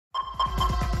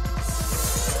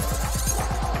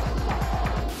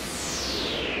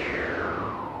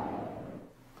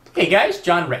Hey guys,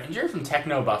 John Rettinger from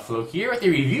Techno Buffalo here with a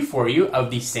review for you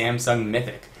of the Samsung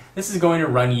Mythic. This is going to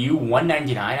run you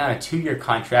 $199 on a 2-year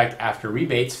contract after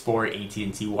rebates for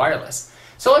AT&T Wireless.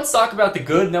 So let's talk about the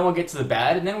good, and then we'll get to the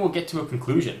bad, and then we'll get to a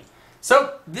conclusion.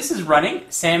 So this is running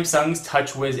Samsung's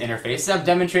TouchWiz interface that I've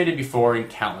demonstrated before in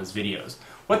countless videos.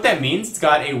 What that means, it's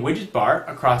got a widget bar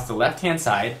across the left-hand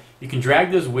side. You can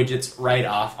drag those widgets right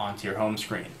off onto your home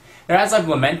screen. Now, as I've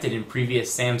lamented in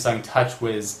previous Samsung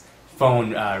TouchWiz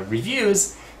phone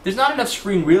reviews, there's not enough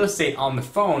screen real estate on the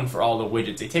phone for all the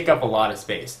widgets. They take up a lot of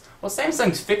space. Well,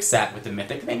 Samsung's fixed that with the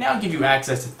Mythic. They now give you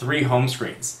access to 3 home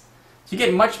screens. So you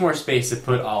get much more space to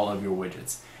put all of your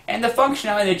widgets. And the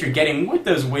functionality that you're getting with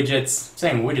those widgets,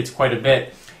 saying widgets quite a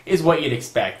bit, is what you'd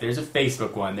expect. There's a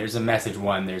Facebook one, there's a message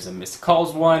one, there's a missed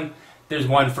calls one, there's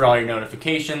one for all your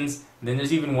notifications, and then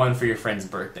there's even one for your friends'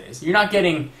 birthdays. You're not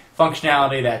getting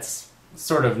functionality that's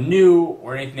sort of new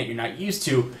or anything that you're not used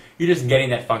to. You're just getting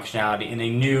that functionality in a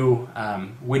new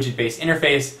widget-based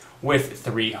interface with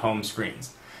 3 home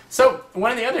screens. So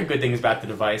one of the other good things about the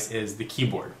device is the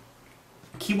keyboard.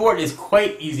 The keyboard is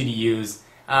quite easy to use.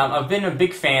 I've been a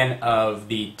big fan of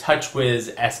the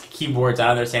TouchWiz-esque keyboards on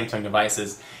other Samsung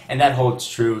devices, and that holds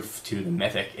true to the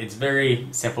Mythic. It's very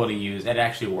simple to use, and it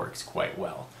actually works quite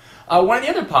well. One of the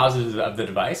other positives of the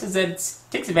device is that it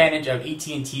takes advantage of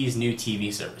AT&T's new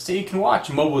TV service, so you can watch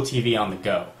mobile TV on the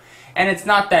go. And it's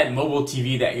not that mobile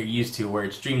TV that you're used to where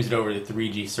it streams it over the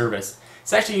 3G service.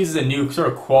 It actually uses a new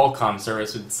sort of Qualcomm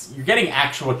service. You're getting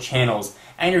actual channels,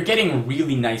 and you're getting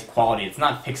really nice quality. It's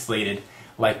not pixelated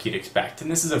like you'd expect. And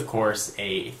this is, of course,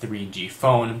 a 3G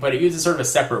phone, but it uses sort of a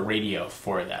separate radio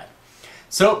for that.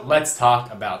 So let's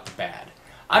talk about the bad.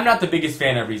 I'm not the biggest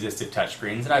fan of resistive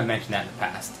touchscreens, and I've mentioned that in the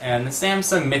past. And the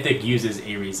Samsung Mythic uses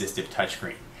a resistive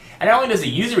touchscreen. And not only does it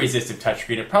use a resistive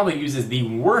touchscreen, it probably uses the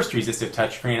worst resistive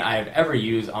touchscreen I have ever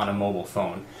used on a mobile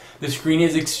phone. The screen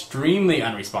is extremely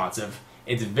unresponsive.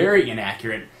 It's very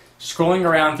inaccurate. Scrolling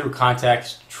around through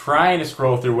contacts, trying to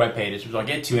scroll through web pages, which I'll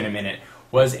get to in a minute,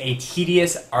 was a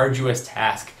tedious, arduous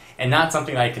task, and not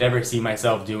something I could ever see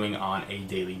myself doing on a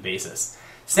daily basis.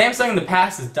 Samsung in the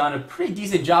past has done a pretty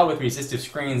decent job with resistive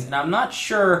screens, and I'm not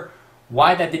sure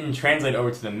why that didn't translate over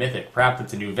to the Mythic. Perhaps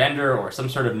it's a new vendor or some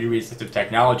sort of new resistive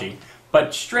technology,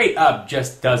 but straight up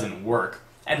just doesn't work.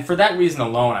 And for that reason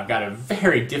alone, I've got a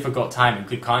very difficult time in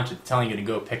good conscience telling you to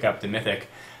go pick up the Mythic.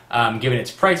 Given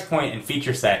its price point and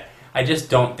feature set, I just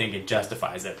don't think it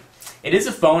justifies it. It is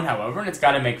a phone, however, and it's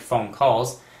got to make phone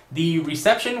calls. The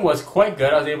reception was quite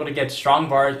good. I was able to get strong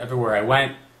bars everywhere I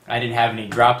went. I didn't have any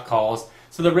dropped calls.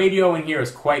 So the radio in here is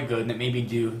quite good, and it may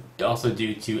be also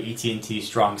due to AT&T's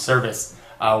strong service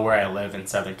where I live in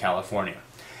Southern California.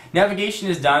 Navigation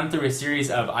is done through a series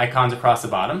of icons across the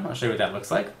bottom. I'll show you what that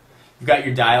looks like. You've got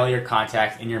your dial, your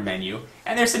contacts, and your menu.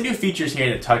 And there's some new features here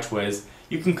in the TouchWiz.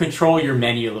 You can control your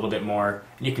menu a little bit more,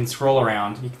 and you can scroll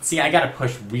around. You can see I got to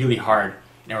push really hard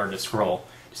in order to scroll.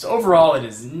 Just overall, it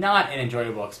is not an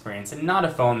enjoyable experience and not a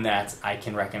phone that I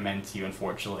can recommend to you,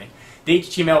 unfortunately. The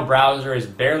HTML browser is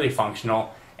barely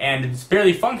functional, and it's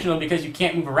barely functional because you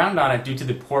can't move around on it due to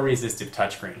the poor resistive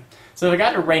touchscreen. So if I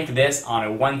got to rank this on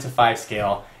a 1 to 5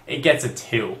 scale, it gets a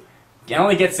 2. It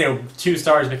only gets 2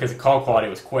 stars because the call quality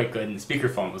was quite good and the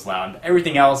speakerphone was loud.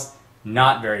 Everything else,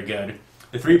 not very good.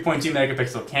 The 3.2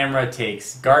 megapixel camera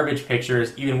takes garbage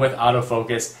pictures, even with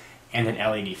autofocus and an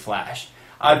LED flash.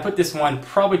 I'd put this one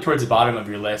probably towards the bottom of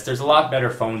your list. There's a lot better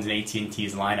phones in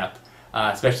AT&T's lineup,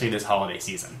 especially this holiday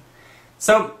season.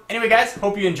 So anyway guys,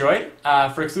 hope you enjoyed.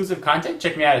 For exclusive content,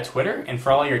 check me out at Twitter, and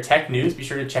for all your tech news, be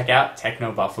sure to check out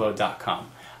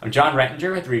technobuffalo.com. I'm John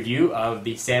Rettinger with a review of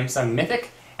the Samsung Mythic,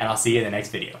 and I'll see you in the next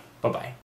video. Bye-bye.